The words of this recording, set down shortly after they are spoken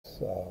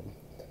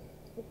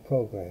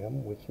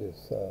program, which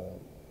is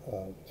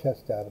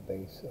chess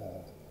database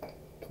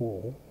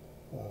tool,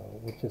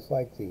 which is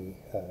like the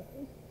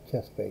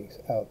chess base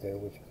out there,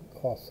 which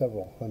could cost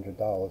several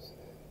 $100s.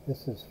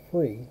 This is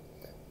free.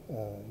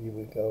 You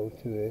would go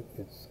to it.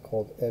 It's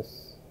called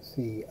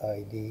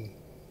SCID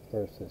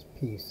versus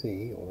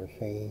PC, or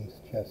Shane's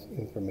Chess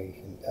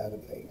Information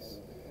Database,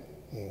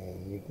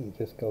 and you can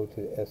just go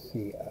to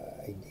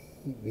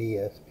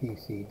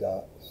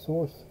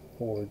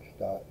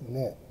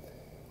scidvspc.sourceforge.net,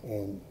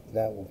 and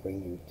that will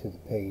bring you to the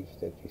page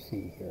that you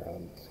see here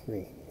on the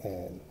screen.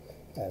 And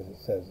as it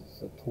says,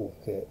 it's a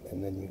toolkit,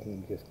 and then you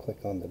can just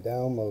click on the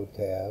download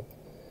tab,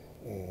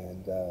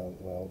 and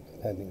well,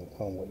 depending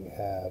upon what you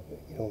have,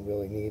 you don't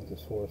really need the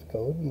source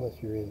code unless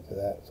you're into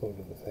that sort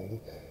of a thing.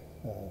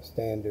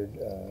 Standard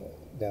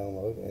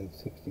download in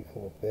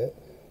 64-bit.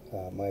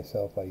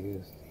 Myself, I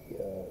use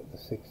the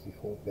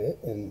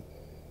 64-bit, and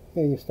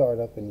you start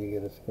up and you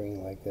get a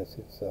screen like this.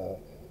 It's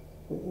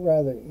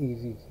rather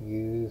easy to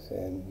use,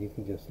 and you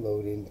can just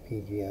load in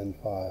PGN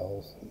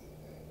files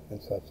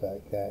and such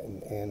like that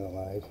and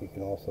analyze. You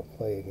can also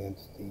play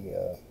against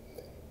the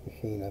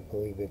machine. I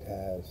believe it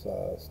has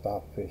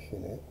Stockfish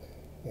in it.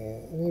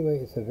 And anyway,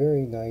 it's a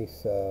very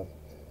nice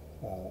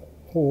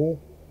tool,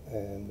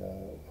 and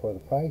for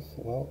the price,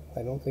 well,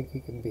 I don't think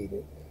you can beat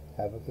it.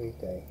 Have a great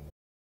day.